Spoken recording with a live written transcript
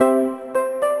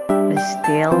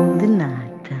pastel de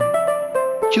nata,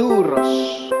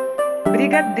 churros,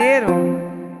 brigadeiro,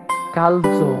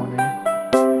 calzone,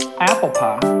 apple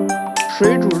pie,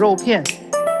 水煮肉片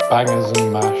bangers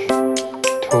and mash,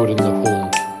 toad in the hole.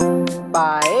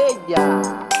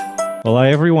 paella. Hola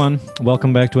everyone,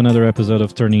 welcome back to another episode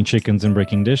of Turning Chickens and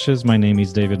Breaking Dishes. My name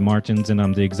is David Martins and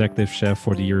I'm the executive chef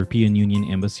for the European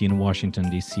Union Embassy in Washington,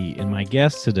 D.C. And my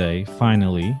guest today,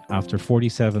 finally, after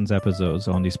 47 episodes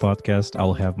on this podcast,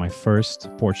 I'll have my first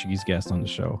Portuguese guest on the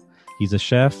show. He's a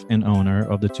chef and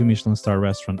owner of the 2 Michelin star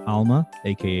restaurant Alma,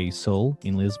 aka Soul,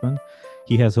 in Lisbon.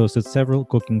 He has hosted several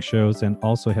cooking shows and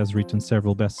also has written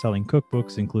several best-selling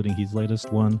cookbooks, including his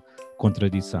latest one,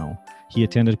 Contradição. He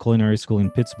attended culinary school in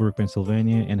Pittsburgh,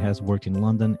 Pennsylvania, and has worked in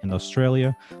London and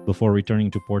Australia before returning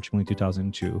to Portugal in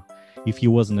 2002. If he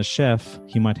wasn't a chef,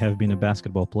 he might have been a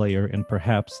basketball player and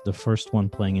perhaps the first one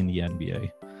playing in the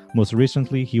NBA. Most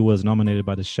recently, he was nominated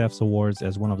by the Chefs Awards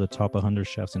as one of the top 100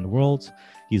 chefs in the world.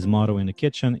 His motto in the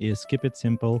kitchen is "Keep it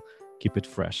simple, keep it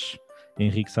fresh."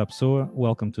 Henrique Sá Pessoa,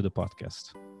 welcome to the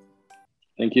podcast.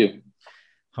 Thank you.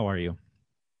 How are you?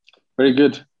 Very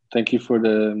good. Thank you for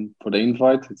the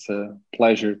invite. It's a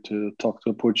pleasure to talk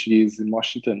to a Portuguese in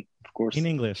Washington, of course. In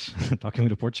English, talking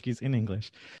with a Portuguese in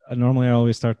English. Normally, I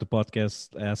always start the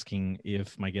podcast asking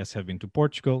if my guests have been to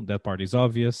Portugal. That part is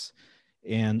obvious.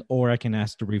 Or I can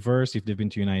ask the reverse if they've been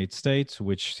to the United States,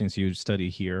 which since you study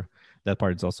here, that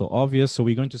part is also obvious. So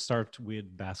we're going to start with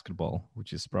basketball,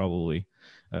 which is probably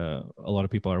a lot of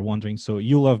people are wondering. So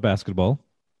you love basketball.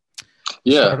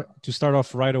 Yeah. To start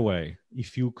off right away,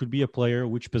 if you could be a player,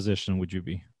 which position would you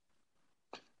be?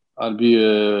 I'd be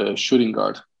a shooting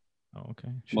guard. Oh, okay.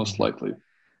 Most likely.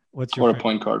 Or a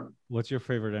point guard. What's your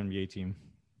favorite NBA team?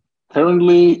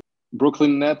 Currently,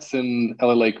 Brooklyn Nets and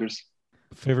LA Lakers.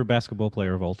 Favorite basketball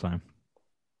player of all time?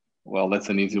 Well, that's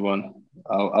an easy one.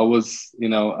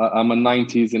 I'm a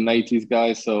 90s and 80s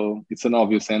guy, so it's an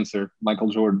obvious answer. Michael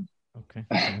Jordan. Okay.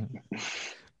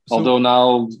 Although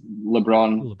now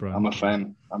LeBron, I'm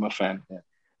a fan. Yeah.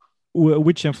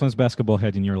 Which influence basketball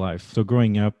had in your life? So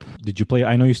growing up, did you play?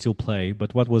 I know you still play,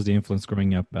 but what was the influence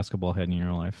growing up basketball had in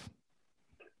your life?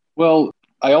 Well,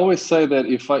 I always say that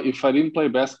if I didn't play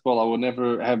basketball, I would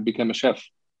never have become a chef.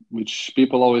 Which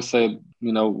people always say,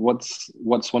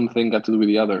 what's one thing got to do with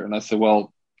the other? And I say,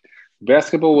 well,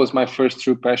 basketball was my first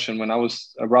true passion when I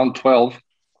was around 12.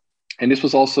 And this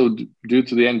was also due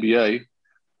to the NBA,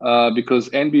 because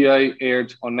NBA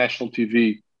aired on national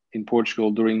TV in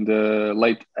Portugal during the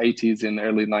late 80s and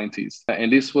early 90s.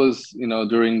 And this was,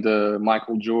 during the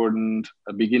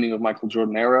beginning of Michael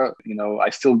Jordan era. I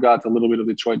still got a little bit of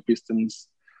Detroit Pistons.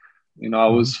 I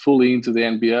was fully into the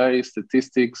NBA,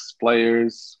 statistics,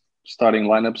 players, starting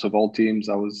lineups of all teams.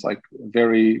 I was like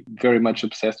very, very much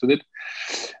obsessed with it.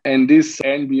 And this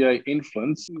NBA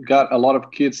influence got a lot of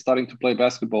kids starting to play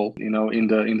basketball, in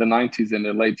the 90s and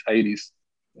the late 80s.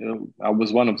 I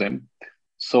was one of them.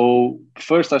 So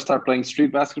first I started playing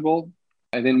street basketball.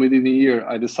 And then within a year,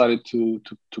 I decided to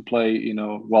play,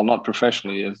 not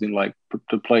professionally, as in like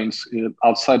to play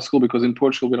outside school, because in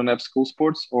Portugal, we don't have school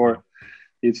sports, or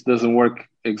it doesn't work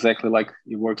exactly like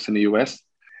it works in the US.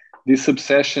 This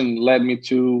obsession led me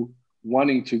to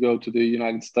wanting to go to the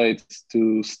United States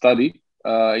to study.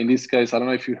 In this case, I don't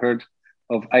know if you heard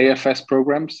of AFS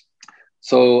programs.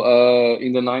 So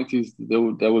in the 90s,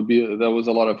 there was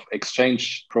a lot of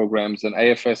exchange programs, and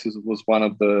AFS was one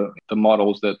of the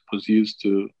models that was used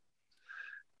to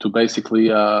basically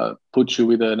put you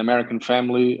with an American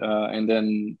family and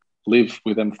then live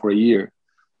with them for a year.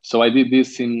 So I did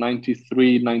this in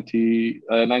 94,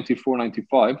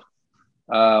 95,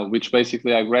 which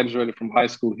basically I graduated from high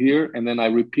school here, and then I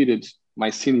repeated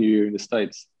my senior year in the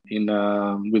States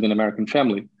with an American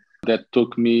family. That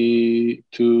took me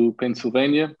to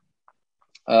Pennsylvania,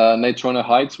 Natrona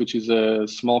Heights, which is a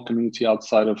small community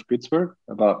outside of Pittsburgh,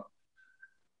 about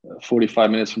 45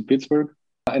 minutes from Pittsburgh.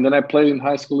 And then I played in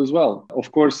high school as well.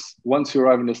 Of course, once you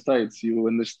arrive in the States, you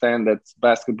understand that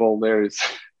basketball there is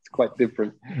quite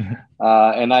different.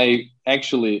 And I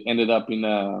actually ended up in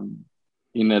a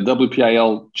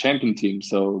WPIL champion team.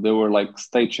 So they were like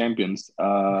state champions,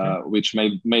 which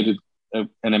made it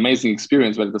an amazing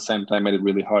experience, but at the same time made it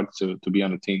really hard to be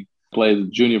on a team. Played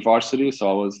junior varsity, so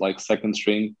I was like second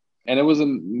string, and it was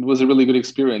a really good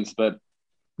experience. But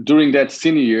during that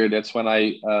senior year, that's when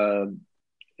I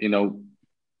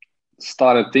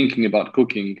started thinking about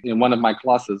cooking. In one of my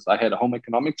classes, I had home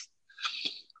economics.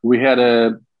 We had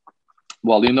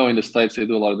in the States, they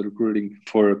do a lot of the recruiting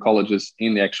for colleges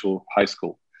in the actual high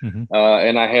school. Mm-hmm.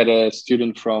 And I had a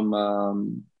student from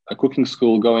a cooking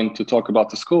school going to talk about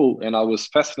the school, and I was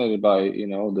fascinated by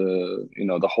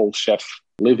the whole chef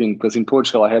living, because in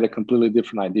Portugal I had a completely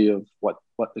different idea of what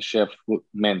the chef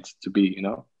meant to be,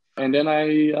 And then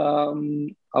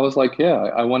I was like, yeah,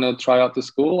 I want to try out the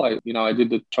school. I did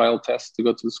the trial test to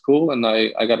go to the school, and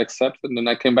I got accepted. And then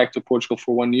I came back to Portugal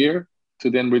for 1 year to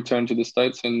then return to the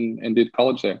States and did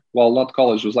college there. Well, not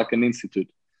college, it was like an institute.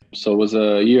 So it was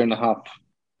a 1.5 year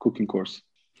cooking course.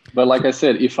 But like I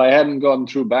said, if I hadn't gone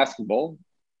through basketball,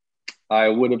 I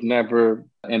would have never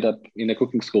ended up in a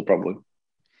cooking school probably.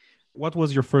 What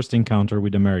was your first encounter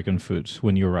with American food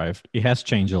when you arrived? It has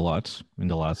changed a lot in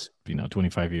the last,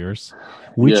 25 years.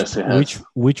 Yes, it has.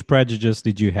 Which prejudice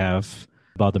did you have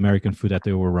about American food that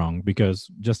they were wrong? Because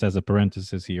just as a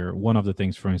parenthesis here, one of the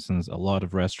things, for instance, a lot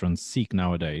of restaurants seek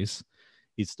nowadays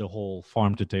is the whole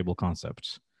farm to table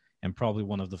concept. And probably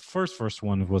one of the first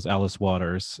one was Alice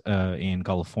Waters in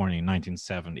California in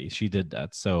 1970. She did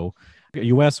that. So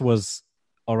US was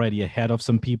already ahead of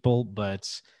some people,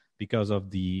 but because of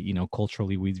the,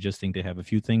 culturally, we just think they have a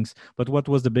few things. But what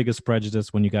was the biggest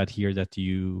prejudice when you got here that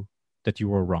you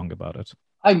were wrong about it?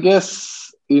 I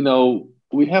guess,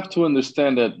 we have to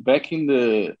understand that back in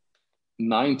the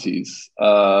 90s,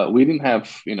 we didn't have,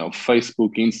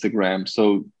 Facebook, Instagram.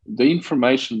 So the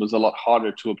information was a lot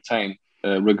harder to obtain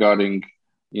regarding,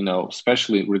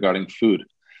 especially regarding food.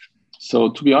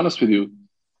 So to be honest with you,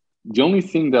 the only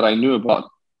thing that I knew about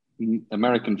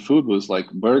American food was like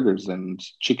burgers and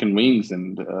chicken wings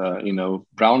and,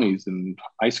 brownies and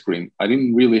ice cream. I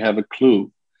didn't really have a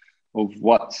clue of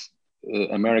what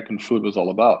American food was all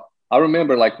about. I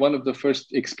remember like one of the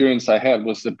first experience I had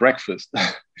was a breakfast.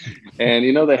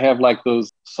 And, they have like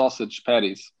those sausage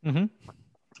patties. Mm-hmm.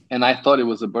 And I thought it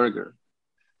was a burger.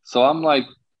 So I'm like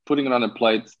putting it on a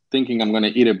plate thinking I'm going to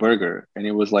eat a burger. And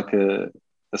it was like a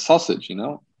sausage, in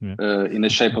the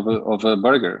shape of a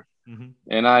burger. Mm-hmm.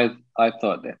 And I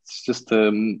thought that's just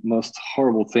the most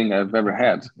horrible thing I've ever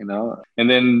had, And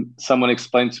then someone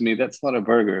explained to me that's not a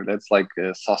burger, that's like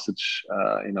a sausage,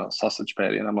 sausage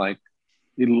patty. And I'm like,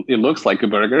 it looks like a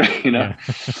burger, Yeah.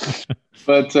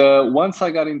 But once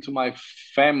I got into my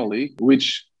family,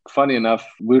 which funny enough,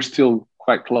 we're still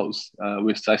quite close.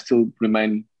 I still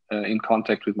remain in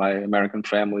contact with my American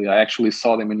family. I actually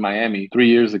saw them in Miami 3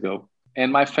 years ago.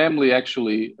 And my family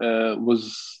actually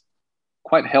was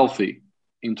quite healthy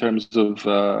in terms of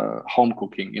home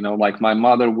cooking. Like my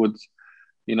mother would,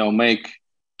 make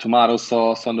tomato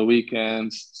sauce on the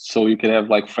weekends, so you could have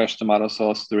like fresh tomato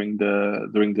sauce during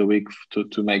the week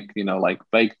to make, like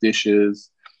baked dishes.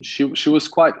 She was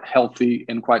quite healthy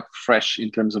and quite fresh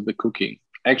in terms of the cooking.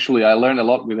 Actually, I learned a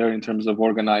lot with her in terms of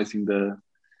organizing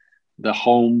the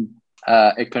home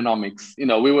economics.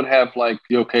 We would have like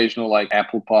the occasional like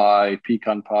apple pie,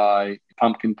 pecan pie,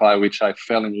 pumpkin pie, which I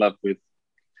fell in love with.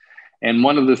 And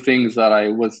one of the things that I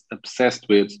was obsessed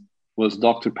with was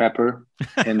Dr. Pepper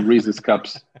and Reese's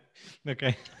Cups.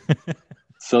 Okay.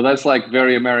 So that's like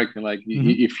very American. Like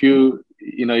if you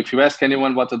ask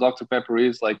anyone what the Dr. Pepper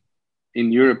is, like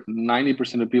in Europe,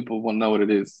 90% of people won't know what it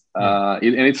is. And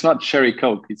it's not cherry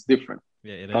Coke. It's different.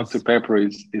 Yeah, Dr. Pepper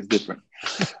is different.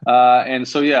 And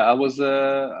so, yeah, I was,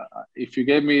 if you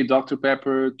gave me Dr.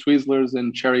 Pepper, Twizzlers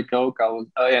and cherry Coke,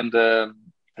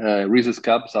 Reese's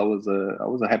Cups, I was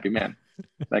a happy man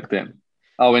back then.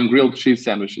 Oh, and grilled cheese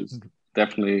sandwiches,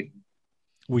 definitely.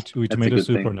 Which tomato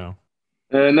soup thing. Or no?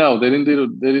 No, they didn't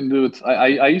do it.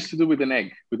 I used to do with an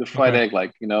egg, with a fried egg,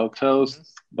 like toast,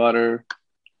 butter,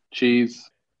 cheese.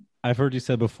 I've heard you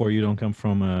said before you don't come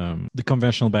from the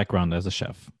conventional background as a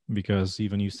chef, because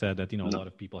even you said that a lot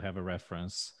of people have a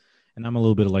reference. And I'm a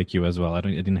little bit like you as well. I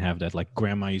didn't have that. Like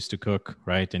grandma used to cook,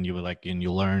 right? And you were like, and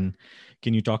you learn.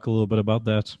 Can you talk a little bit about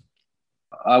that?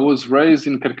 I was raised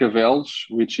in Carcavelos,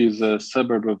 which is a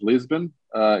suburb of Lisbon.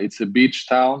 It's a beach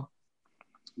town,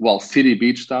 city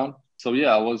beach town. So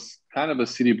yeah, I was kind of a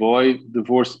city boy,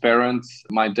 divorced parents.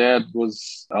 My dad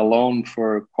was alone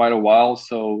for quite a while.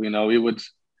 So, he would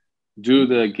do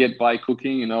the get by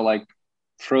cooking, like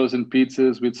frozen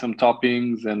pizzas with some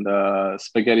toppings and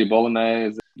spaghetti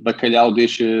bolognese, bacalhau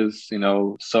dishes,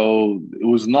 so it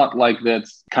was not like that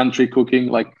country cooking,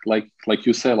 like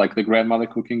you said, like the grandmother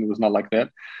cooking. It was not like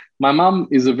that. My mom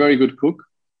is a very good cook.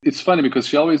 It's funny because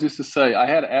she always used to say, I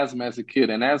had asthma as a kid,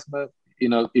 and asthma,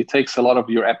 it takes a lot of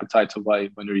your appetite away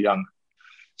when you're young,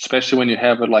 especially when you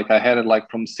have it. Like I had it like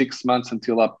from 6 months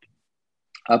until up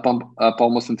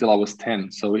almost until I was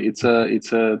 10. So it's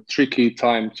a tricky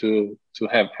time to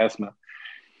have asthma.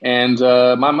 And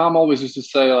my mom always used to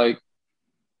say, like,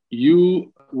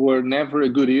 you were never a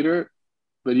good eater,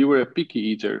 but you were a picky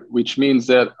eater, which means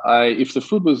that if the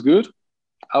food was good,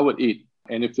 I would eat.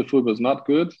 And if the food was not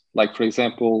good, like, for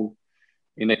example,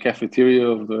 in a cafeteria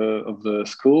of the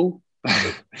school,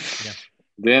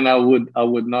 then I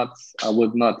would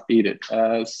not eat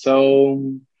it.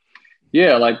 So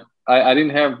yeah, like I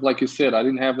didn't have, like you said, I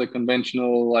didn't have the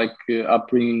conventional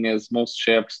upbringing as most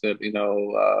chefs that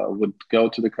would go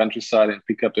to the countryside and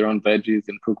pick up their own veggies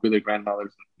and cook with their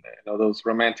grandmothers. Those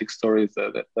romantic stories.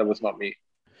 That was not me.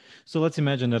 So let's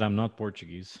imagine that I'm not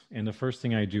Portuguese, and the first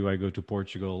thing I do, I go to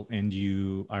Portugal, and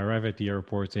I arrive at the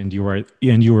airport, and you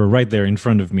were right there in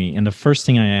front of me, and the first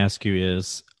thing I ask you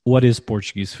is, what is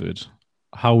Portuguese food?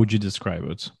 How would you describe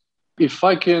it? If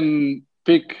I can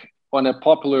pick on a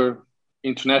popular,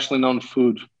 internationally known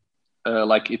food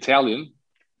like Italian,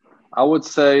 I would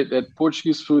say that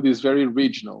Portuguese food is very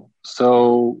regional.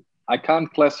 So I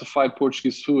can't classify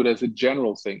Portuguese food as a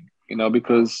general thing.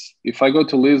 Because if I go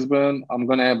to Lisbon, I'm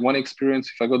going to have one experience.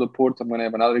 If I go to Porto, I'm going to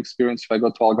have another experience. If I go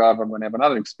to Algarve, I'm going to have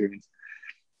another experience.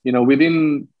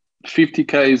 Within 50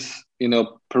 k's,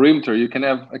 perimeter, you can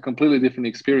have a completely different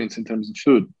experience in terms of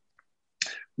food.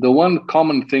 The one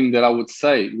common thing that I would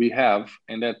say we have,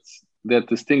 and that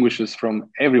distinguishes from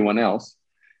everyone else,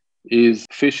 is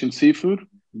fish and seafood,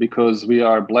 because we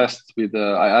are blessed with.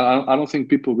 I don't think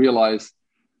people realize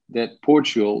that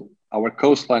Portugal, our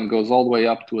coastline goes all the way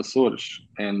up to Açores.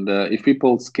 And if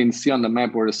people can see on the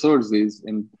map where Açores is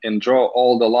and draw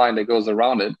all the line that goes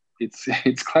around it,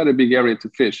 it's quite a big area to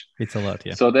fish. It's a lot,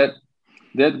 yeah. So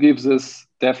that gives us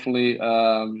definitely,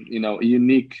 a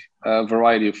unique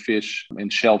variety of fish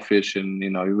and shellfish. And,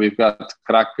 we've got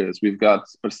cracas, we've got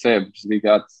percebes, we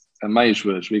got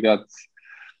ameijoas, we got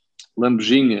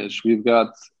lambujinhas, we've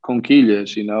got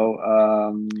conquilhas,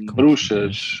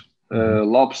 bruxas,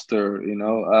 lobster,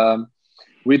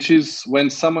 which is when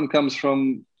someone comes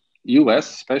from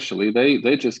US, especially,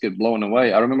 they just get blown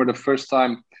away. I remember the first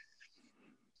time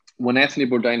when Anthony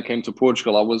Bourdain came to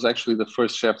Portugal, I was actually the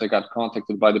first chef that got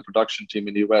contacted by the production team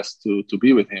in the US to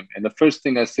be with him. And the first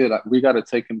thing I said, we got to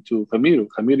take him to Ramiro.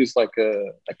 Ramiro is like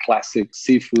a classic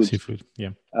seafood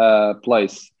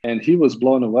place. And he was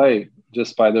blown away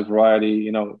just by the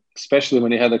variety, especially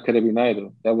when he had the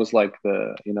carabineiro. That was like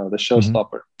the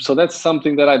showstopper. So that's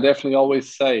something that I definitely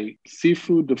always say.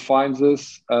 Seafood defines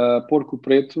us. Porco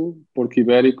preto, porco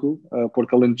ibérico,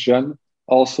 porco alentejano.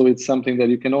 Also, it's something that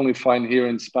you can only find here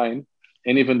in Spain.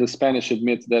 And even the Spanish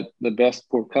admit that the best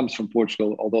pork comes from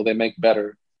Portugal, although they make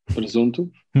better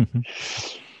presunto.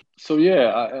 So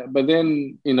yeah, but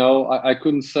then, I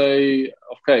couldn't say,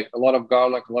 okay, a lot of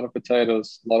garlic, a lot of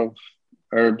potatoes, a lot of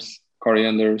herbs,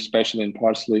 coriander, especially in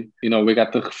parsley. We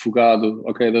got the refogado.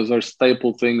 Okay, those are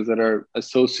staple things that are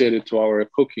associated to our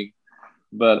cooking.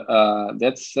 But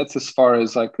that's as far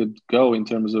as I could go in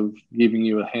terms of giving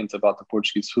you a hint about the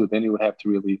Portuguese food. Then you would have to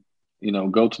really,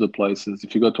 go to the places.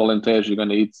 If you go to Alentejo, you're going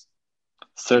to eat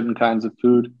certain kinds of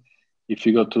food. If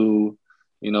you go to,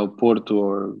 Porto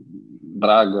or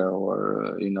Braga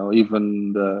or,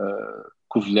 even the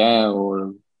Covilhã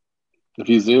or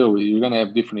Viseu, you're going to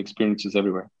have different experiences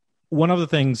everywhere. One of the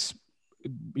things,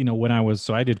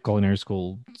 I did culinary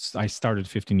school. I started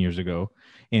 15 years ago.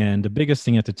 And the biggest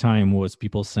thing at the time was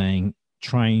people saying,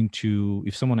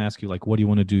 if someone asks you, like, what do you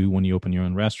want to do when you open your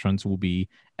own restaurants, will be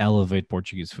elevate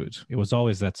Portuguese food. It was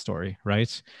always that story,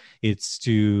 right? It's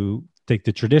to take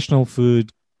the traditional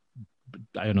food,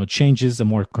 changes a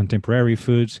more contemporary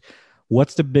foods.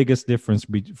 What's the biggest difference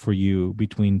for you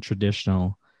between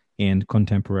traditional and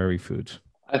contemporary food?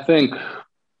 I think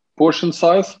portion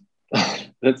size.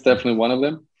 That's definitely one of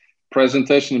them.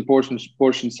 Presentation and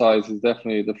portion size is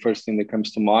definitely the first thing that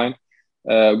comes to mind.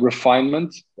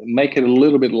 Refinement, make it a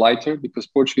little bit lighter, because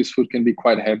Portuguese food can be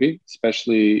quite heavy,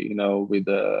 especially, with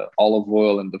the olive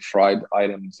oil and the fried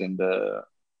items and the,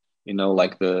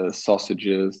 like the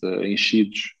sausages, the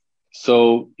enchidos.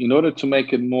 So in order to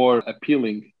make it more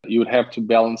appealing, you would have to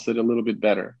balance it a little bit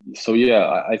better. So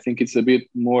yeah, I think it's a bit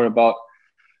more about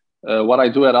what I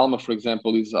do at Alma, for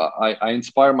example, is I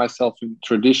inspire myself in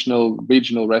traditional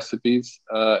regional recipes,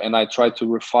 and I try to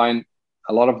refine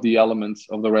a lot of the elements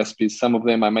of the recipes. Some of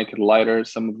them I make it lighter.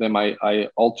 Some of them I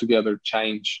altogether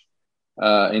change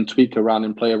and tweak around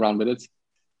and play around with it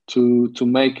to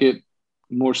make it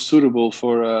more suitable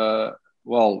for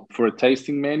a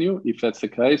tasting menu, if that's the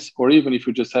case, or even if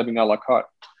you're just having a la carte.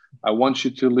 I want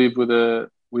you to live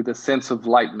with a sense of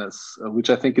lightness, which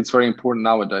I think it's very important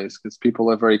nowadays, because people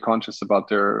are very conscious about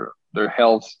their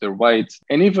health, their weight,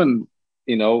 and even,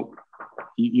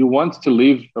 you want to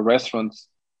leave a restaurant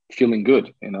feeling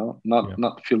good,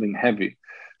 not feeling heavy.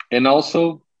 And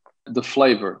also the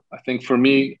flavor. I think for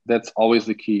me, that's always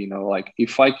the key, like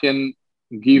if I can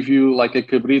give you like a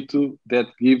cabrito that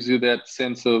gives you that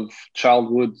sense of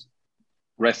childhood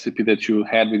recipe that you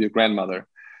had with your grandmother,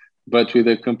 but with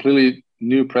a completely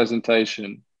new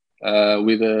presentation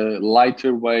with a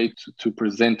lighter way to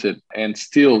present it and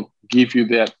still give you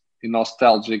that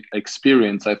nostalgic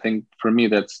experience. I think for me,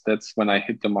 that's when I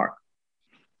hit the mark.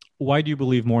 Why do you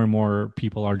believe more and more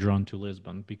people are drawn to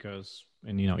Lisbon? Because,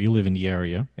 and you live in the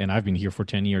area, and I've been here for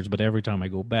 10 years, but every time I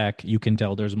go back, you can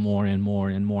tell there's more and more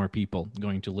and more people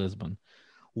going to Lisbon.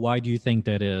 Why do you think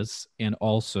that is? And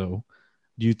also,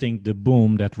 do you think the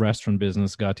boom that restaurant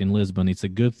business got in Lisbon, it's a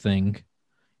good thing?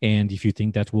 And if you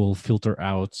think that will filter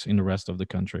out in the rest of the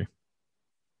country?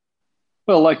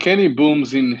 Well, like any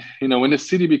booms when a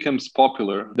city becomes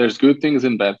popular, there's good things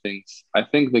and bad things. I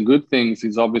think the good things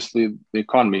is obviously the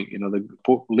economy.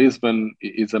 Lisbon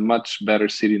is a much better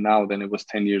city now than it was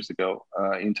 10 years ago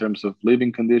in terms of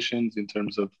living conditions, in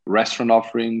terms of restaurant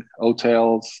offering,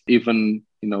 hotels, even,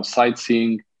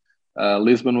 sightseeing.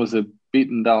 Lisbon was a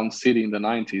beaten down city in the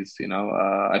 90s.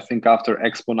 I think after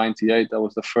Expo 98, that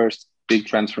was the first big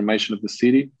transformation of the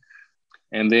city.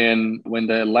 And then when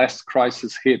the last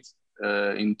crisis hit,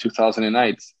 in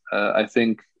 2008, I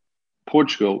think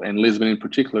Portugal and Lisbon in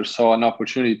particular saw an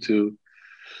opportunity to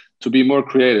be more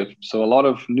creative. So a lot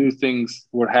of new things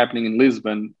were happening in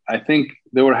Lisbon. I think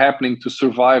they were happening to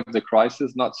survive the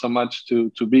crisis, not so much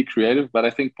to be creative. But I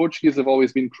think Portuguese have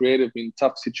always been creative in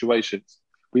tough situations.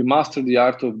 We mastered the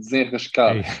art of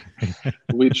desenrascar,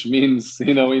 which means,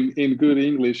 in good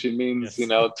English, it means,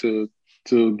 yes,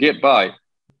 to get by.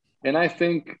 And I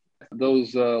think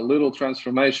those little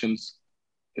transformations,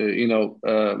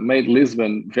 made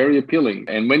Lisbon very appealing.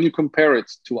 And when you compare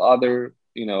it to other,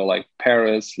 like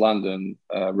Paris, London,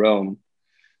 Rome,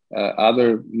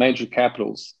 other major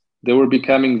capitals, they were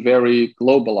becoming very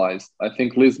globalized. I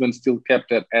think Lisbon still kept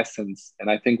that essence. And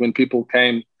I think when people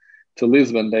came to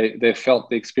Lisbon, they felt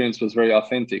the experience was very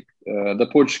authentic. The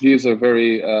Portuguese are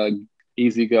very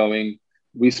easygoing.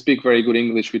 We speak very good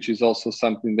English, which is also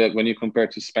something that when you compare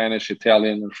to Spanish,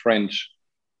 Italian, and French,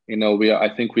 I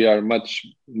think we are much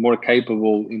more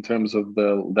capable in terms of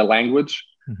the language.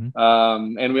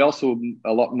 Mm-hmm. And we also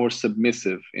a lot more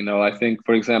submissive. I think,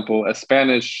 for example, a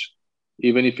Spanish,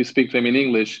 even if you speak to him in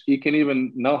English, he can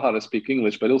even know how to speak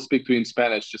English, but he'll speak to you in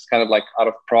Spanish just kind of like out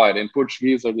of pride. And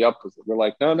Portuguese are the opposite. We're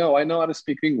like, no, I know how to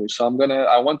speak English, so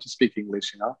I want to speak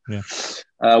English.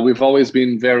 Yeah. We've always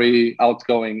been very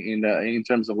outgoing in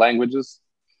terms of languages.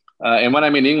 And when I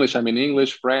mean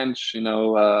English, French.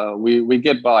 We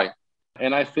get by.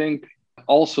 And I think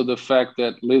also the fact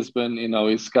that Lisbon,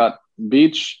 it's got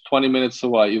beach 20 minutes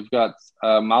away. You've got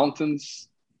mountains,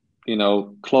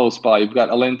 close by. You've got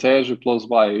Alentejo close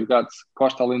by. You've got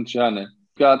Costa Alentejana.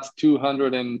 You've got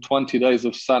 220 days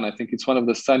of sun. I think it's one of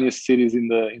the sunniest cities in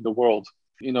the world.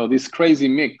 This crazy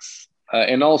mix.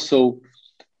 And also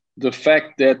the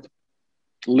fact that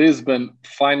Lisbon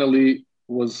finally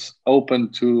was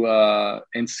open to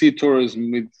and see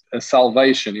tourism with a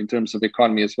salvation in terms of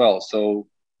economy as well. So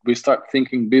we start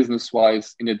thinking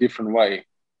business-wise in a different way.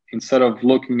 Instead of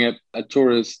looking at a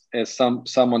tourist as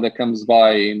someone that comes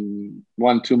by in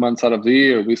 1-2 months out of the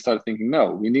year, we start thinking,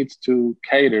 no, we need to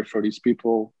cater for these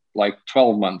people like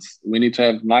 12 months. We need to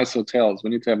have nice hotels. We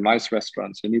need to have nice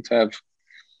restaurants. We need to have,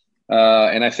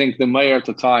 and I think the mayor at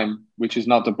the time, which is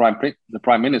not the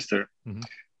prime minister, mm-hmm,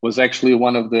 was actually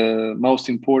one of the most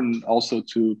important also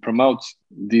to promote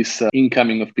this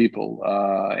incoming of people.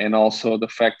 And also the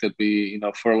fact that we,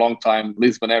 for a long time,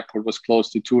 Lisbon Airport was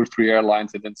closed to 2 or 3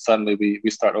 airlines. And then suddenly we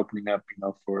start opening up,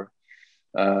 for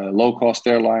low-cost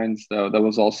airlines. That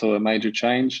was also a major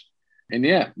change. And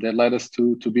that led us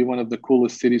to be one of the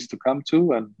coolest cities to come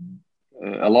to. And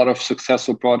a lot of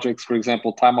successful projects. For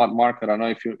example, Time Out Market, I don't know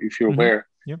if you're mm-hmm, aware,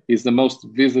 yep, is the most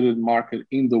visited market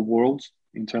in the world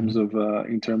in terms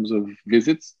of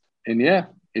visits. And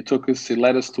it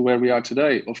led us to where we are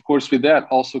today. Of course, with that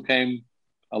also came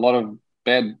a lot of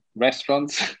bad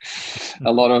restaurants,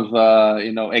 a lot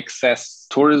of excess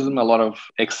tourism, a lot of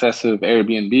excessive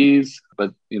Airbnbs.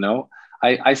 But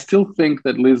I still think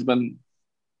that Lisbon,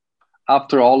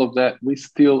 after all of that, we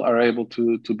still are able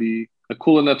to be a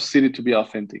cool enough city to be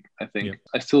authentic. I think. Yeah.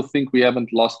 I still think we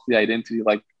haven't lost the identity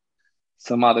like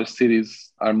some other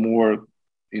cities are more.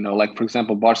 Like, for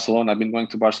example, Barcelona. I've been going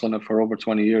to Barcelona for over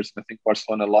 20 years. I think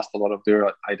Barcelona lost a lot of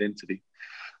their identity.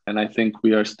 And I think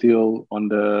we are still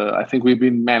I think we've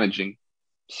been managing.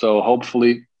 So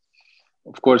hopefully,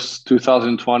 of course,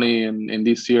 2020 and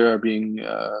this year are being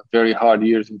very hard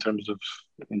years in terms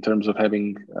of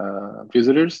having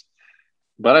visitors.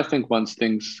 But I think once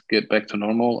things get back to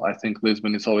normal, I think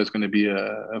Lisbon is always going to be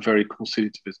a very cool city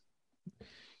to visit.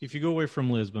 If you go away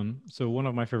from Lisbon, so one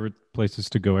of my favorite places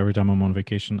to go every time I'm on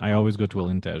vacation, I always go to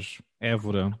Alentejo.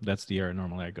 Évora, that's the area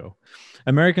normally I go.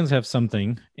 Americans have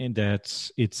something in that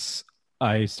it's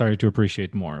I started to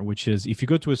appreciate more, which is if you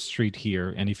go to a street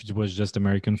here and if it was just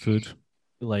American food,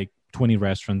 like 20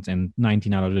 restaurants and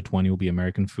 19 out of the 20 will be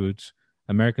American foods,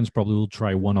 Americans probably will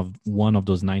try one of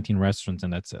those 19 restaurants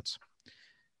and that's it.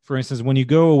 For instance, when you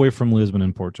go away from Lisbon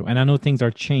and Porto, and I know things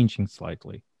are changing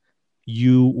slightly,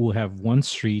 you will have one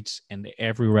street and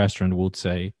every restaurant will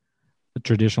say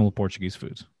traditional Portuguese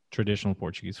food, traditional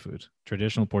Portuguese food,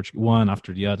 traditional Portuguese, one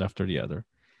after the other.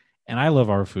 And I love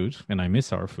our food and I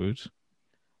miss our food,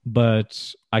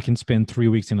 but I can spend 3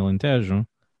 weeks in Alentejo,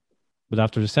 but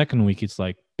after the second week, it's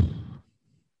like,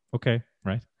 okay,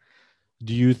 right?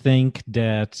 Do you think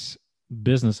that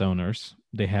business owners,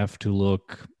 they have to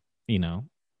look,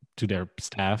 to their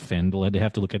staff and they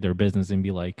have to look at their business and be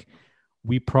like,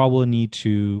 we probably need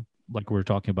to, like we were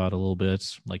talking about a little bit,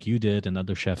 like you did and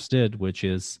other chefs did, which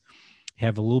is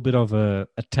have a little bit of a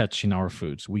touch in our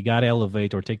foods. We got to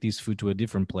elevate or take this food to a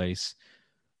different place,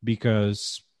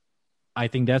 because I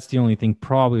think that's the only thing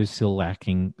probably still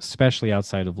lacking, especially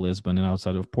outside of Lisbon and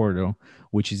outside of Porto,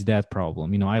 which is that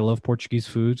problem. I love Portuguese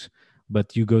food,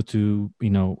 but you go to,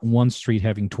 one street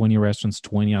having 20 restaurants,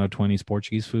 20 out of 20 is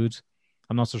Portuguese food.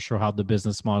 I'm not so sure how the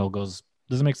business model goes.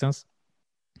 Does it make sense?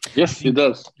 Yes, it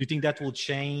does. Do you think that will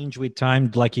change with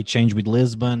time, like it changed with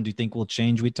Lisbon? Do you think will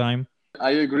change with time?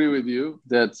 I agree with you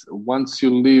that once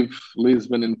you leave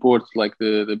Lisbon and Porto, like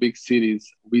the big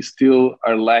cities, we still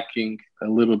are lacking a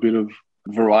little bit of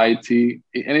variety.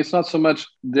 And it's not so much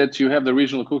that you have the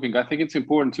regional cooking. I think it's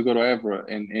important to go to Évora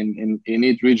and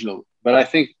eat regional. But I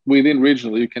think within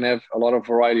regional, you can have a lot of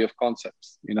variety of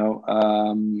concepts.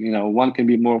 One can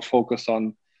be more focused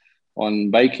on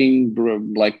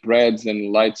baking, like breads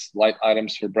and light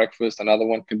items for breakfast. Another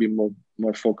one can be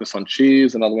more focused on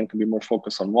cheese. Another one can be more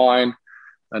focused on wine.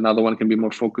 Another one can be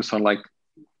more focused on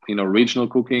regional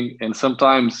cooking. And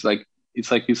sometimes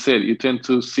it's like you said, you tend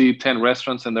to see 10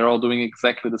 restaurants and they're all doing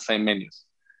exactly the same menus.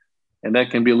 And that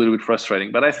can be a little bit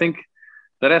frustrating. But I think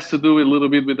that has to do a little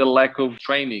bit with the lack of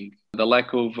training, the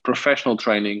lack of professional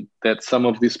training that some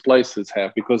of these places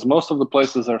have, because most of the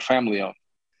places are family owned.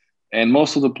 And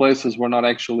most of the places were not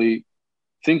actually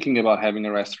thinking about having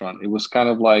a restaurant. It was kind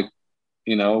of like,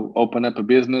 open up a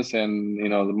business and,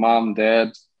 the mom,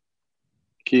 dad,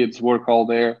 kids work all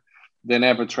there. They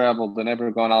never traveled. They never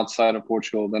gone outside of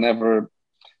Portugal. They never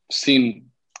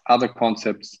seen other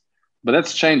concepts. But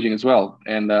that's changing as well.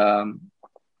 And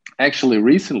actually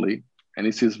recently, and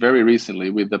this is very recently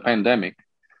with the pandemic,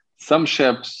 some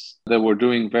chefs that were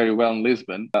doing very well in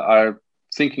Lisbon are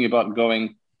thinking about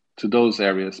going to those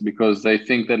areas because they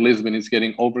think that Lisbon is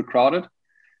getting overcrowded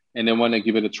and they want to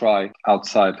give it a try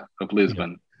outside of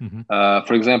Lisbon. Yeah. Mm-hmm.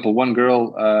 For example, one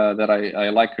girl that I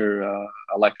like her,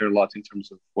 I like her a lot in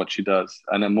terms of what she does,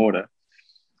 Ana Moura.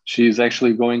 She's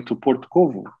actually going to Porto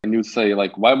Covo. And you'd say,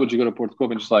 why would you go to Porto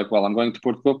Covo? And she's like, well, I'm going to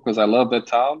Porto Covo because I love that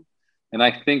town. And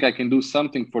I think I can do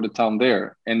something for the town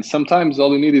there. And sometimes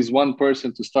all you need is one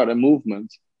person to start a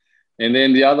movement. And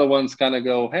then the other ones kind of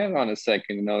go, hang on a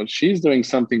second, she's doing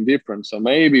something different. So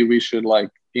maybe we should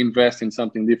invest in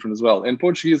something different as well. And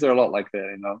Portuguese are a lot like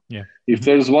that, Yeah. If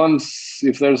there's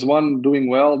one doing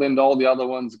well, then all the other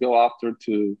ones go after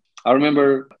to. I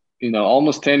remember,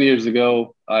 almost 10 years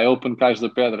ago, I opened Cais da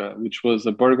Pedra, which was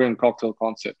a burger and cocktail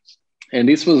concept. And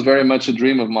this was very much a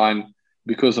dream of mine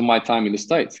because of my time in the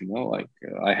States,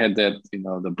 I had that,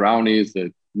 the brownies,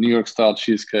 the New York style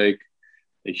cheesecake,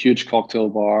 a huge cocktail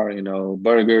bar,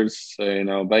 burgers,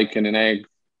 bacon and egg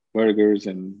burgers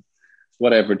and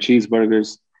whatever,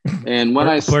 cheeseburgers. And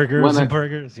burgers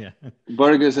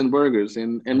and burgers.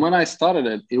 And when I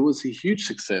started it was a huge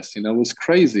success. It was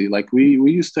crazy.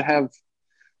 We used to have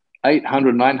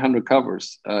 800, 900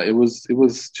 covers. It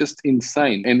was just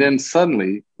insane. And then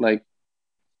suddenly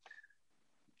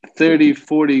 30,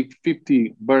 40,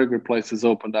 50 burger places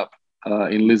opened up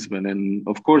in Lisbon. And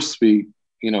of course we,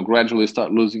 gradually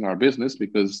start losing our business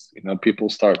because, people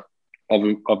start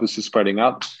obviously spreading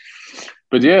out.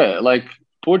 But yeah,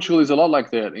 Portugal is a lot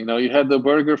like that. You had the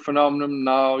burger phenomenon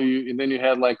and then you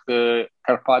had the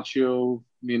carpaccio,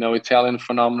 Italian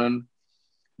phenomenon.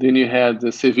 Then you had the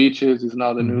ceviches is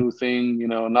now the new thing.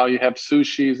 Now you have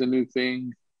sushi is a new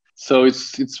thing. So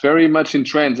it's very much in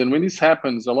trends. And when this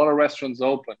happens, a lot of restaurants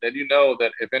open. Then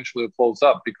that eventually it falls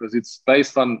up because it's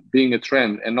based on being a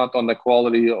trend and not on the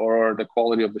quality or the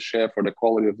quality of the chef or the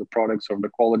quality of the products or the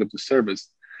quality of the service.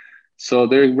 So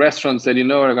there are restaurants that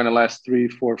are going to last 3,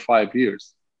 4, 5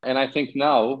 years. And I think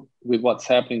now with what's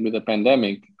happening with the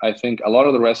pandemic, I think a lot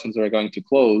of the restaurants that are going to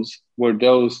close were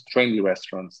those trendy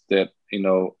restaurants that,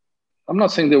 I'm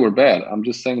not saying they were bad. I'm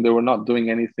just saying they were not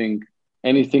doing anything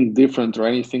different or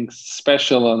anything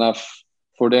special enough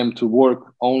for them to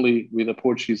work only with the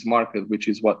Portuguese market, which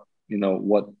is what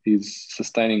is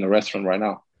sustaining a restaurant right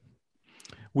now.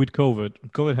 With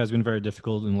COVID has been very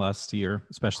difficult in last year,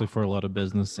 especially for a lot of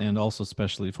business and also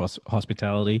especially for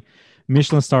hospitality.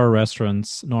 Michelin star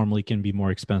restaurants normally can be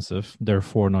more expensive.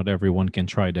 Therefore, not everyone can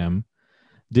try them.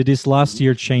 Did this last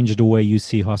year change the way you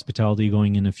see hospitality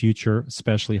going in the future,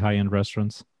 especially high-end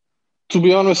restaurants? To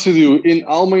be honest with you, in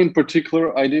Alma in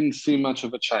particular, I didn't see much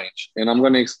of a change. And I'm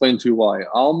going to explain to you why.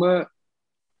 Alma,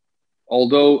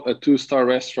 although a 2-star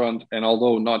restaurant and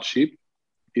although not cheap,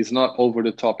 is not over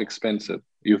the top expensive.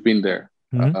 You've been there.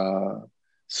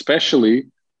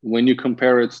 Especially when you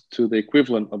compare it to the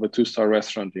equivalent of a 2-star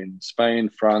restaurant in Spain,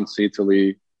 France, Italy,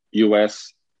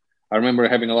 US. I remember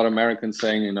having a lot of Americans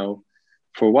saying,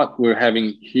 for what we're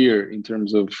having here in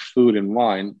terms of food and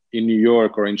wine in New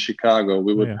York or in Chicago,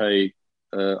 we would pay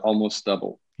almost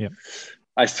double. Yeah.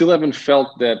 I still haven't felt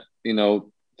that,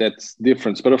 that's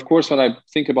difference. But of course, when I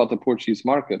think about the Portuguese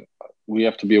market, we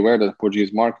have to be aware that the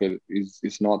Portuguese market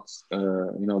is not,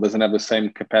 doesn't have the same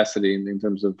capacity in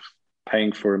terms of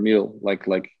paying for a meal like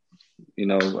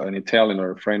an Italian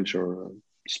or a French or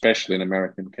especially an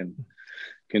American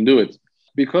can do it.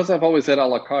 Because I've always had a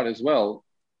la carte as well,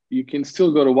 you can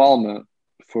still go to Walmart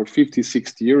for 50,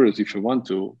 60 euros if you want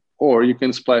to, or you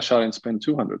can splash out and spend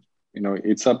 200.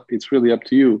 It's really up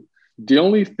to you. The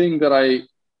only thing that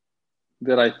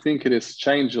I think it has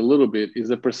changed a little bit is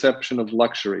the perception of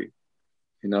luxury.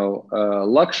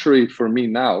 Luxury for me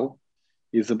now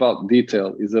is about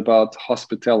detail, is about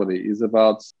hospitality, is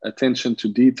about attention to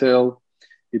detail.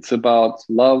 It's about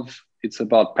love. It's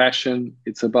about passion.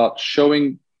 It's about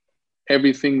showing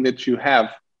everything that you have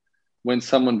when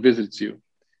someone visits you.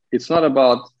 It's not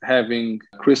about having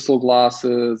crystal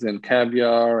glasses and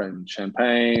caviar and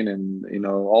champagne and,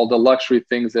 all the luxury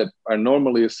things that are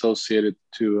normally associated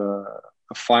to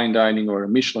a fine dining or a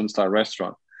Michelin star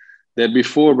restaurant. That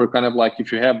before were kind of like,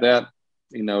 if you have that,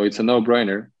 it's a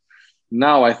no-brainer.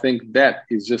 Now I think that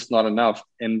is just not enough.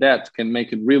 And that can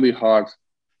make it really hard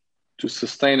to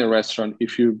sustain a restaurant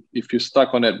if you're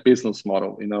stuck on that business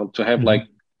model, to have like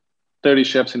 30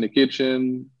 chefs in the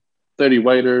kitchen, 30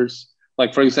 waiters.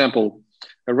 Like, for example,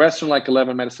 a restaurant like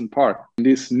 11 Madison Park, in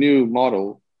this new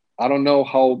model, I don't know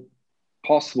how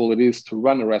possible it is to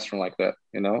run a restaurant like that.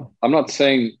 I'm not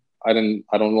saying I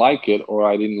don't like it or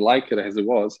I didn't like it as it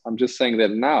was. I'm just saying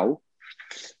that now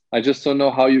I just don't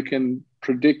know how you can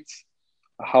predict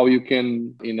how you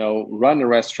can, run a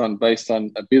restaurant based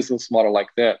on a business model like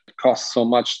that. It costs so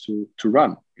much to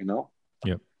run,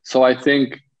 Yep. So I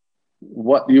think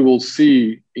what you will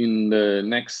see in the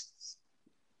next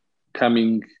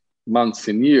coming months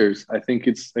and years, I think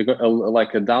it's like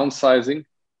a downsizing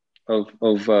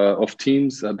of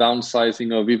teams, a downsizing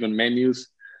of even menus.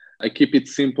 I keep it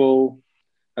simple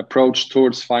approach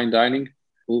towards fine dining.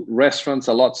 Restaurants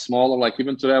a lot smaller. Like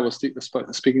even today, I was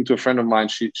speaking to a friend of mine.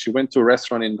 She went to a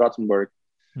restaurant in Gothenburg,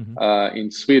 in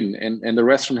Sweden, and the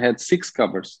restaurant had 6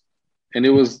 covers, and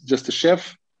it was just a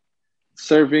chef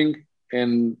serving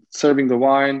the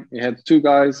wine. He had 2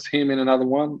 guys, him and another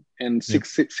one, and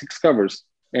six covers.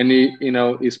 And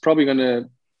he's probably going to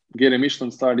get a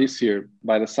Michelin star this year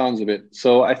by the sounds of it.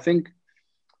 So I think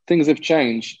things have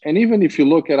changed. And even if you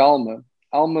look at Alma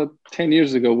 10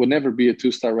 years ago would never be a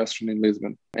 2-star restaurant in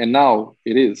Lisbon. And now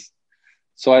it is.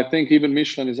 So I think even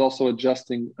Michelin is also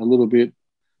adjusting a little bit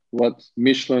what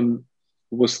Michelin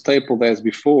was stapled as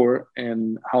before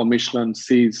and how Michelin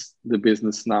sees the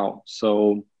business now.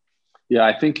 So yeah,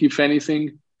 I think if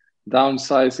anything,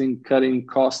 downsizing, cutting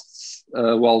costs,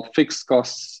 fixed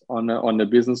costs on the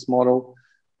business model,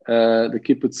 they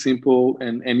keep it simple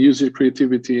and use your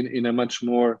creativity in a much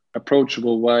more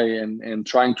approachable way and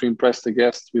trying to impress the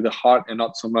guests with the heart and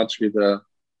not so much with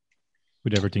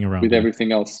everything around. With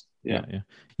everything else. Yeah.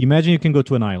 Imagine you can go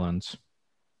to an island.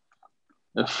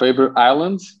 A favorite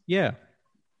island? Yeah.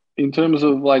 In terms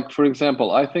of for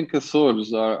example, I think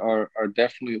Açores are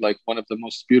definitely one of the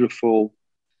most beautiful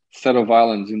set of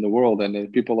islands in the world,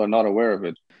 and people are not aware of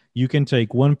it. You can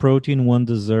take 1 protein, 1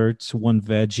 dessert, 1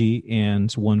 veggie, and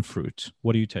 1 fruit.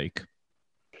 What do you take?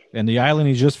 And the island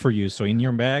is just for you. So in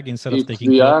your bag, instead of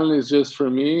taking... The island is just for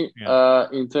me. Yeah.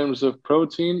 In terms of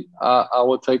protein, I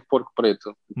would take porco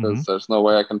preto because there's no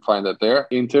way I can find that there.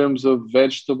 In terms of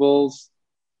vegetables,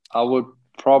 I would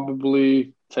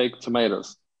probably take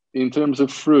tomatoes. In terms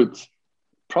of fruit,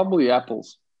 probably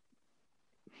apples.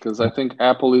 Because I think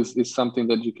apple is something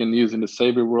that you can use in the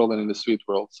savory world and in the sweet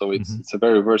world. So it's a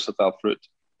very versatile fruit.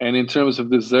 And in terms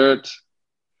of dessert,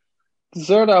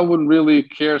 I wouldn't really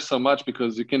care so much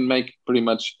because you can make pretty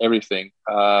much everything.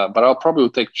 But I'll probably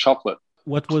take chocolate.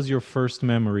 What was your first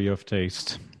memory of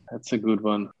taste? That's a good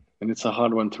one, and it's a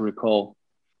hard one to recall.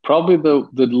 Probably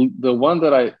the one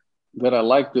that I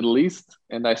like the least,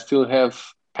 and I still have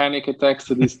panic attacks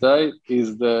to this day,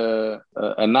 is the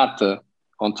annata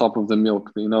on top of the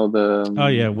milk. You know the Oh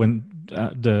yeah, when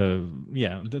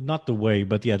not the whey,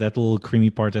 but yeah, that little creamy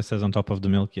part that says on top of the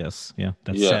milk. Yes, yeah,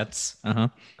 that sets.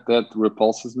 That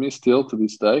repulses me still to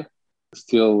this day.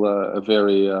 Still a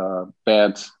very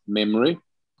bad memory.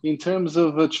 In terms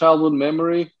of a childhood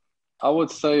memory, I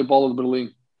would say Ball of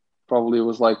Berlin probably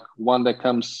was like one that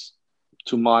comes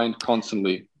to mind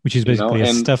constantly. Which is basically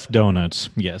a stuffed donut.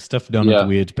 Yeah, stuffed donut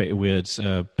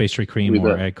with pastry cream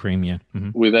or egg cream. Yeah,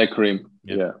 with egg cream.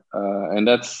 Yeah, and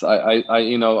that's I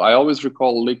always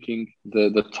recall licking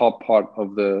the top part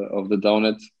of the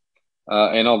donut,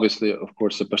 and obviously, of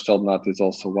course, the pastel de nata is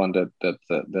also one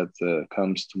that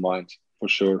comes to mind for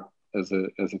sure as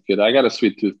a kid. I got a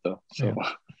sweet tooth though, so.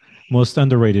 Yeah. Most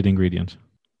underrated ingredient.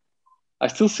 I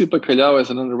still see bacalhau as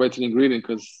an underrated ingredient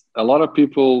because a lot of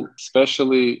people,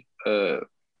 especially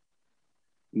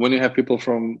when you have people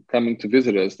from coming to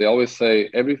visit us, they always say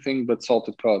everything but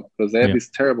salted cod because they have this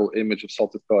terrible image of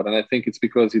salted cod. And I think it's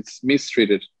because it's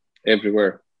mistreated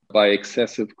everywhere by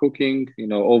excessive cooking,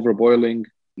 overboiling,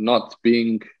 not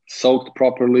being soaked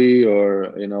properly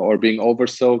or being over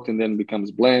soaked and then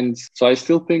becomes blends. So I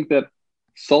still think that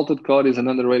salted cod is an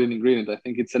underrated ingredient. I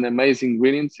think it's an amazing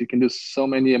ingredient. You can do so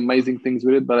many amazing things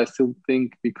with it, but I still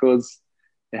think because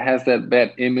it has that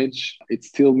bad image, it's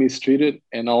still mistreated.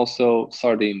 And also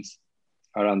sardines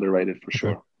are underrated for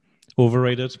sure.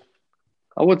 Overrated?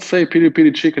 I would say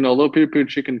piri-piri chicken, although piri-piri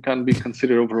chicken can be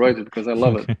considered overrated because I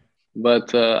love it.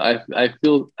 But I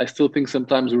still think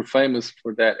sometimes we're famous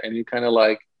for that. And you kind of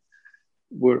like,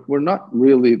 we're not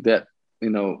really that,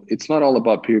 it's not all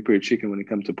about piri-piri chicken when it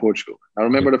comes to Portugal. I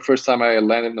remember the first time I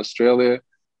landed in Australia,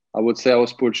 I would say I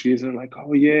was Portuguese and they're like,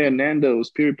 oh yeah, Nando's,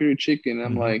 piri-piri chicken. And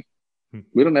I'm like,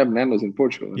 we don't have Nando's in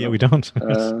Portugal. Yeah, we don't.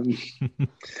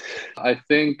 I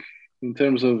think in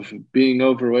terms of being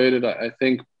overrated, I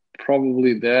think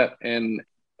probably that. And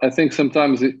I think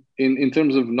sometimes in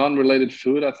terms of non-related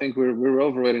food, I think we're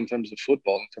overrated in terms of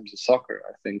football, in terms of soccer.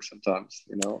 I think sometimes,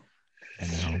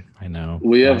 I know.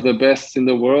 We have the best in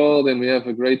the world and we have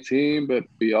a great team, but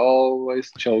we always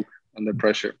choke under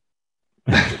pressure.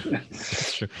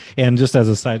 That's true. And just as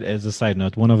a side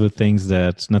note, one of the things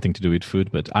that's nothing to do with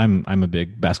food, but I'm a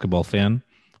big basketball fan,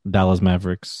 Dallas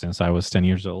Mavericks since I was 10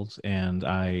 years old, and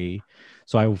I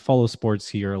follow sports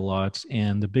here a lot.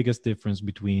 And the biggest difference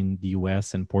between the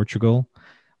US and Portugal,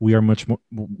 we are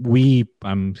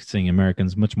I'm saying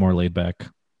Americans, much more laid back.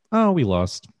 Oh, we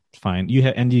lost. Fine. You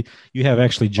have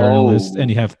actually journalists and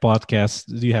you have podcasts.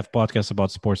 You have podcasts about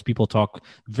sports. People talk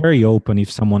very open if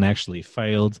someone actually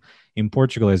failed. In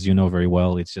Portugal, as you know very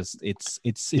well, it's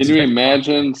Can you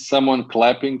imagine someone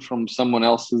clapping from someone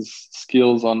else's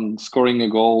skills on scoring a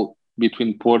goal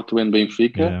between Porto and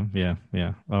Benfica?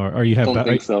 Yeah. Or you have. I don't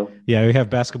think so. Yeah, you have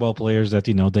basketball players that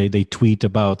they tweet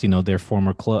about their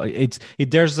former club.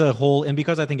 There's a whole, and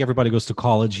because I think everybody goes to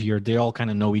college here, they all kind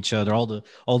of know each other. All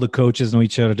the coaches know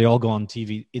each other. They all go on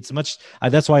TV. It's much.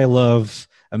 That's why I love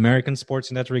American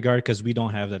sports in that regard, because we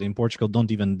don't have that in Portugal.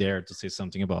 Don't even dare to say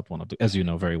something about one of the, as you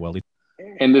know very well.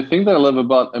 And the thing that I love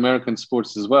about American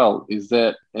sports as well is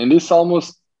that, and this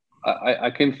almost. I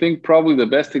can think probably the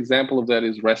best example of that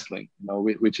is wrestling,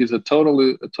 which is a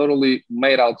totally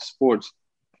made out sport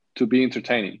to be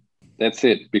entertaining. That's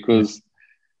it, because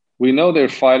we know they're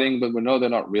fighting, but we know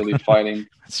they're not really fighting.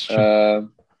 That's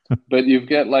true. But you've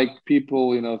got like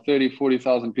people, 30,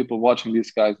 40,000 people watching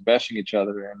these guys bashing each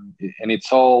other, and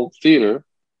it's all theater,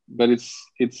 but it's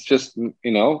just,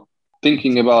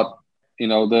 thinking about,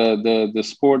 the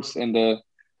sports and the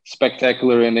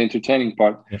spectacular and entertaining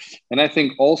part. And I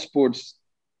think all sports,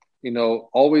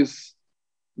 always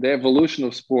the evolution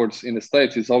of sports in the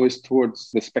States is always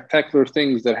towards the spectacular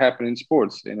things that happen in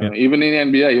sports. Even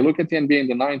in NBA, you look at the NBA in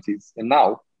the 90s and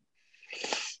now,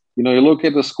 you look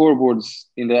at the scoreboards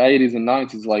in the 80s and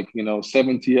 90s, like,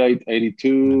 78,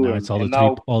 82. And now it's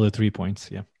all the 3 points.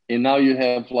 Yeah. And now you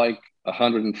have like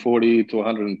 140 to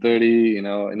 130, in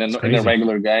a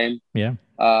regular game. Yeah.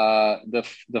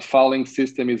 The fouling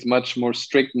system is much more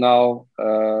strict now.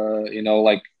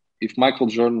 Like if Michael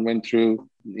Jordan went through,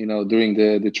 during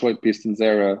the Detroit Pistons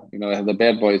era, the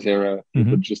Bad Boys era, he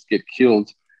would just get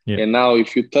killed. Yeah. And now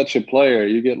if you touch a player,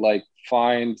 you get like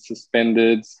fined,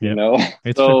 suspended,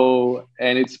 So,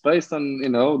 and it's based on,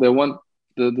 they want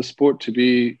the sport to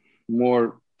be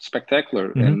more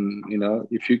spectacular. And,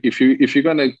 if you're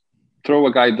going to throw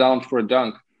a guy down for a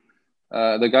dunk,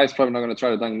 the guy's probably not going to try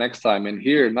to dunk next time. And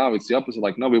here now it's the opposite.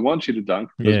 Like, no, we want you to dunk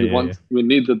because we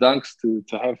need the dunks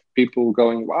to have people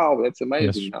going, wow, that's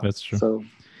amazing. That's true. So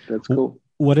that's cool.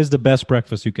 What is the best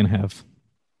breakfast you can have?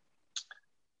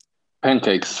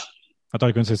 Pancakes. I thought you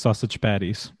were going to say sausage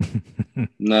patties.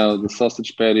 No, the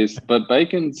sausage patties, but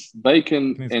bacon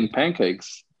and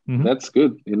pancakes. Mm-hmm. That's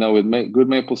good. You know, with good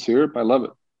maple syrup, I love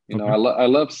it. You know, I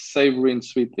love savory and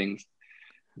sweet things.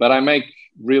 But I make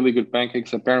really good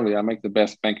pancakes. Apparently, I make the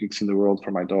best pancakes in the world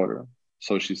for my daughter.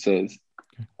 So she says.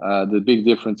 The big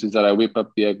difference is that I whip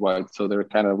up the egg white, so they're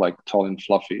kind of like tall and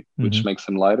fluffy, which makes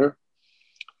them lighter.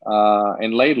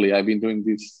 And lately, I've been doing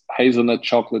these hazelnut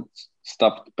chocolate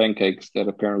stuffed pancakes that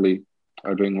apparently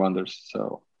are doing wonders.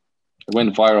 So it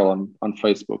went viral on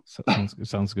Facebook.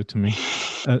 Sounds good to me.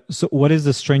 So what is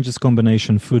the strangest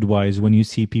combination food-wise when you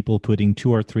see people putting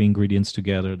 2 or 3 ingredients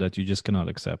together that you just cannot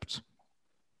accept?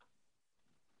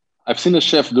 I've seen a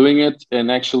chef doing it,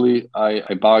 and actually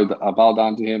I bow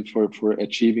down to him for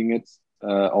achieving it.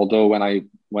 Although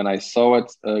when I saw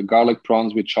it, garlic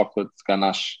prawns with chocolate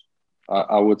ganache,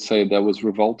 I would say that was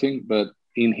revolting, but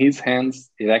in his hands,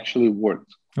 it actually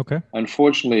worked. Okay.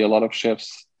 Unfortunately, a lot of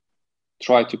chefs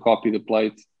tried to copy the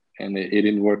plate, and it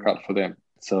didn't work out for them.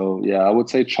 So yeah, I would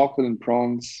say chocolate and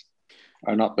prawns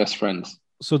are not best friends.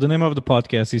 So the name of the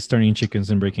podcast is Turning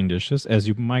Chickens and Breaking Dishes. As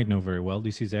you might know very well,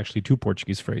 this is actually 2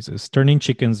 Portuguese phrases. Turning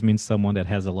chickens means someone that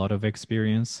has a lot of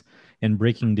experience, and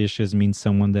breaking dishes means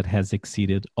someone that has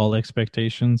exceeded all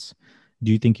expectations.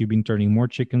 Do you think you've been turning more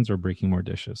chickens or breaking more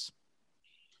dishes?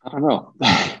 I don't know.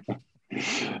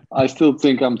 I still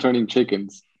think I'm turning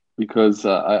chickens because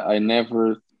I've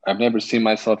never seen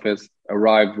myself as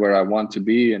arrived where I want to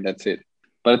be, and that's it.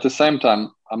 But at the same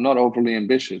time, I'm not overly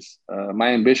ambitious. My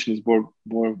ambition is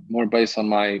more based on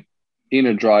my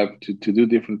inner drive to do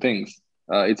different things.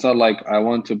 It's not like I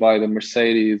want to buy the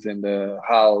Mercedes and the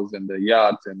house and the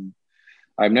yacht. And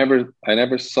I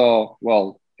never saw,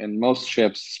 well, and most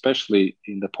chefs, especially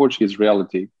in the Portuguese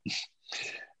reality,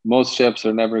 most chefs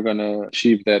are never going to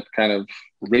achieve that kind of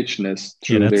richness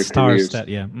through their careers.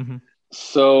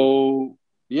 So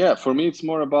yeah, for me, it's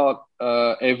more about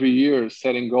every year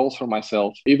setting goals for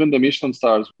myself. Even the Michelin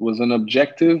stars was an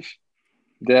objective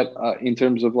that in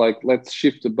terms of like, let's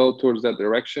shift the boat towards that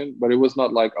direction. But it was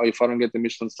not like, oh, if I don't get the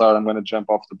Michelin star, I'm going to jump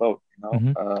off the boat. You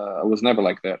know, I was never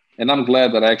like that. And I'm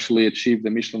glad that I actually achieved the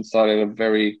Michelin star at a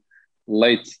very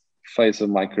late phase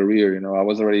of my career. You know, I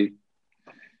was already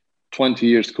 20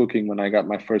 years cooking when I got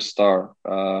my first star,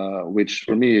 which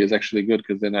for me is actually good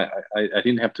because then I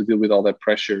didn't have to deal with all that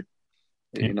pressure.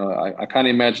 You know, I can't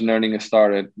imagine earning a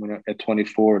star at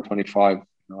 24 or 25. You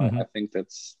know, I think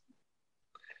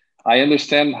I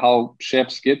understand how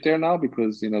chefs get there now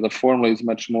because, you know, the formula is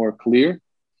much more clear.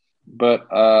 But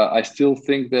I still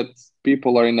think that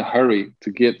people are in a hurry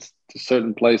to get to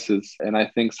certain places. And I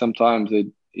think sometimes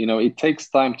it takes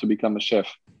time to become a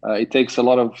chef. It takes a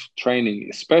lot of training,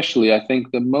 especially I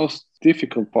think the most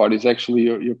difficult part is actually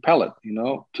your palate, you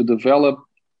know, to develop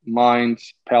mind,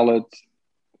 palate,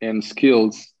 and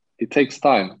skills. It takes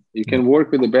time. You can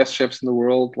work with the best chefs in the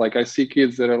world. Like I see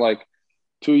kids that are like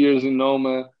 2 years in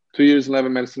Noma, 2 years in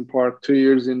Levin Medicine Park, 2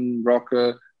 years in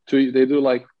Roca. They do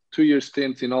like 2 year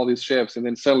stints in all these chefs. And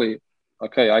then suddenly,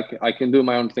 okay, I can do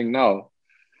my own thing now.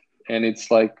 And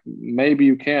it's like, maybe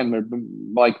you can, or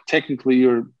like technically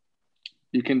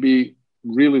you can be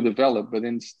really developed, but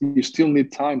then you still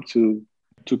need time to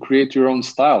create your own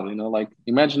style. You know, like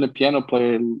imagine a piano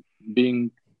player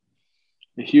being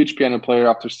a huge piano player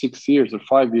after 6 years or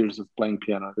 5 years of playing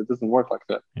piano. It doesn't work like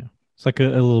that. Yeah. It's like a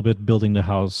little bit building the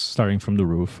house, starting from the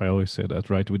roof. I always say that,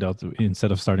 right?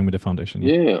 Instead of starting with the foundation.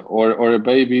 Yeah. Or a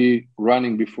baby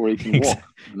running before he can walk.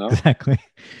 You know? Exactly.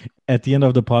 At the end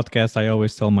of the podcast, I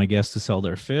always tell my guests to sell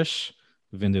their fish.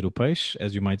 Vender o peixe,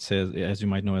 as you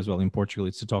might know as well in Portugal,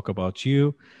 it's to talk about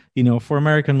you. You know, for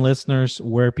American listeners,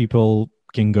 where people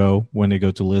can go when they go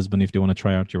to Lisbon if they want to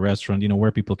try out your restaurant, you know,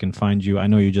 where people can find you. I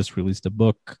know you just released a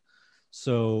book.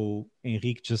 So,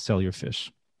 Henrique, just sell your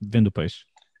fish. Vender o peixe.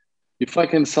 If I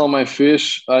can sell my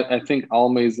fish, I think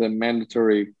Alma is a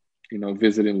mandatory, you know,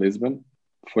 visit in Lisbon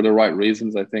for the right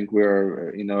reasons. I think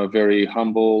we're, you know, a very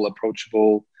humble,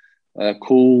 approachable,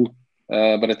 cool,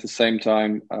 but at the same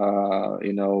time,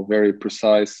 you know, very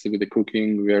precise with the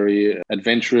cooking, very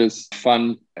adventurous,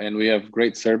 fun, and we have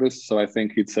great service. So I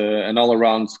think it's an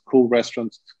all-around cool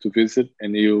restaurant to visit,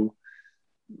 and you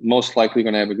most likely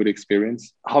going to have a good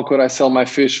experience. How could I sell my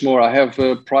fish more? I have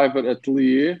a private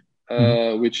atelier,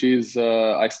 which is,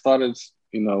 I started,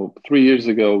 you know, 3 years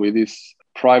ago with this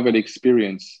private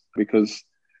experience because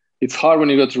it's hard when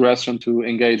you go to a restaurant to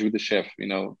engage with the chef, you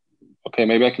know. okay,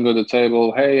 maybe I can go to the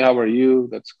table. Hey, how are you?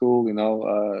 That's cool.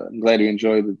 I'm glad you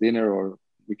enjoyed the dinner, or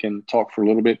we can talk for a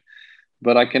little bit.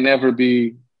 But I can never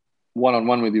be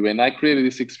one-on-one with you. And I created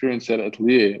this experience at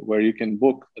Atelier where you can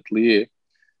book Atelier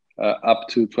up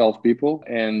to 12 people.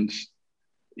 And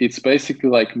it's basically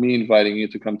like me inviting you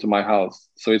to come to my house.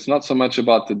 So it's not so much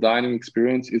about the dining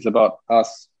experience. It's about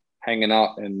us hanging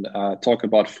out and talk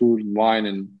about food and wine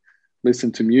and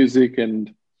listen to music.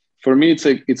 And for me,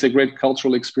 it's a great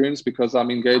cultural experience because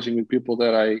I'm engaging with people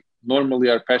that I normally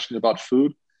are passionate about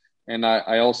food. And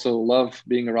I also love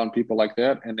being around people like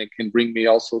that. And they can bring me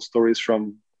also stories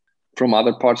from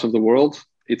other parts of the world.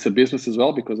 It's a business as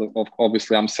well because of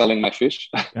obviously I'm selling my fish.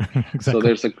 Exactly. So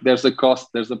there's a cost,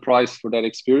 there's a price for that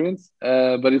experience.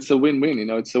 But it's a win-win.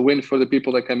 It's a win for the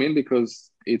people that come in because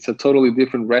it's a totally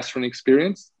different restaurant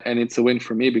experience. And it's a win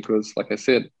for me because, like I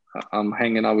said, I'm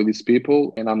hanging out with these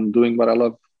people and I'm doing what I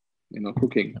love,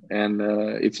 cooking. And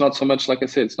it's not so much, like I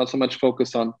said, it's not so much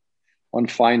focused on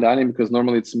fine dining because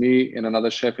normally it's me and another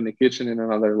chef in the kitchen and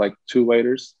another like 2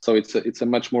 waiters. So it's a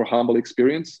much more humble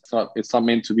experience. It's not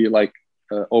meant to be like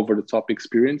over the top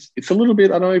experience. It's a little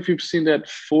bit, I don't know if you've seen that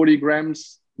 40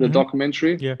 grams, the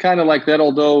documentary, kind of like that.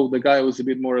 Although the guy was a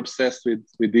bit more obsessed with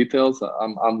details.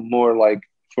 I'm more like,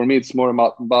 for me, it's more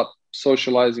about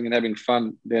socializing and having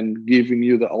fun than giving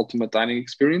you the ultimate dining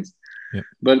experience. Yeah.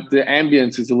 But the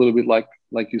ambience is a little bit like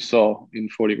you saw in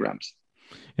 40 grams.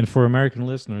 And for American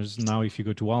listeners, now if you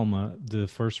go to Alma, the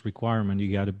first requirement,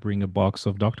 you got to bring a box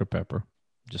of Dr. Pepper.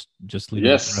 Just leave it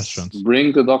at the restaurants.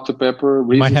 Bring the Dr. Pepper.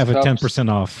 You might have a 10%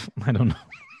 off. I don't know.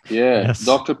 Yeah, yes.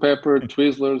 Dr. Pepper,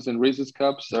 Twizzlers, and Reese's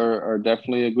Cups are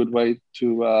definitely a good way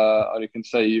to, or you can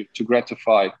say, to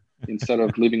gratify. Instead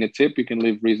of leaving a tip, you can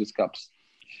leave Reese's Cups.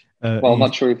 I'm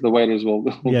not sure if the waiters will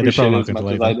appreciate it as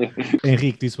much as I do.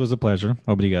 Henrique, this was a pleasure.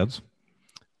 Obrigado.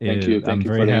 Thank you. I'm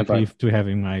very happy to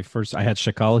having my first. I had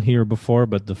Chacal here before,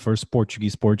 but the first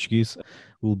Portuguese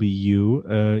will be you.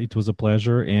 It was a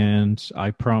pleasure, and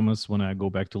I promise when I go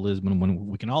back to Lisbon, when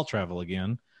we can all travel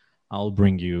again, I'll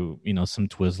bring you, some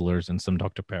Twizzlers and some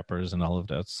Dr. Peppers and all of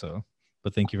that. So,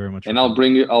 but thank you very much. And I'll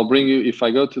bring you. If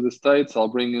I go to the States, I'll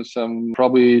bring you some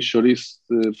probably chouriço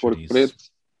pork preto.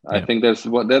 I think that's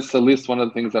at least one of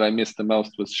the things that I missed the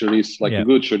most was chouriço, like a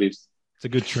good chouriço. It's a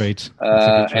good trait.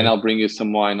 And I'll bring you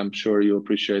some wine. I'm sure you'll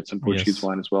appreciate some Portuguese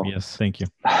wine as well. Yes, thank you.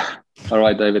 All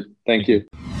right, David. Thank you.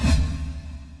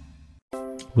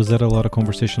 Was that a lot of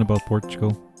conversation about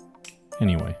Portugal?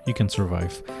 Anyway, you can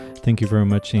survive. Thank you very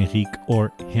much, Henrique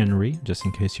or Henry, just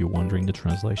in case you're wondering the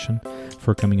translation,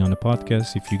 for coming on the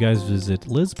podcast. If you guys visit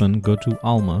Lisbon, go to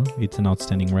Alma. It's an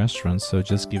outstanding restaurant, so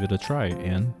just give it a try.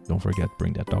 And don't forget,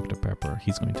 bring that Dr. Pepper.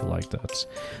 He's going to like that.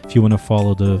 If you want to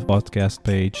follow the podcast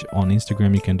page on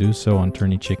Instagram, you can do so on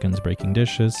Turning Chickens Breaking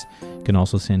Dishes. You can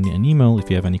also send me an email if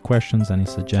you have any questions, any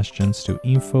suggestions to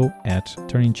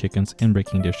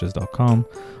info@turningchickensandbreakingdishes.com.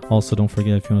 Also, don't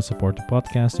forget, if you want to support the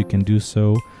podcast, you can do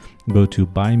so. Go to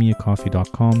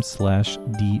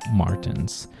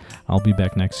buymeacoffee.com/dmartins. I'll be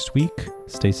back next week.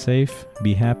 Stay safe.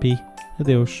 Be happy.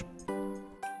 Adeus.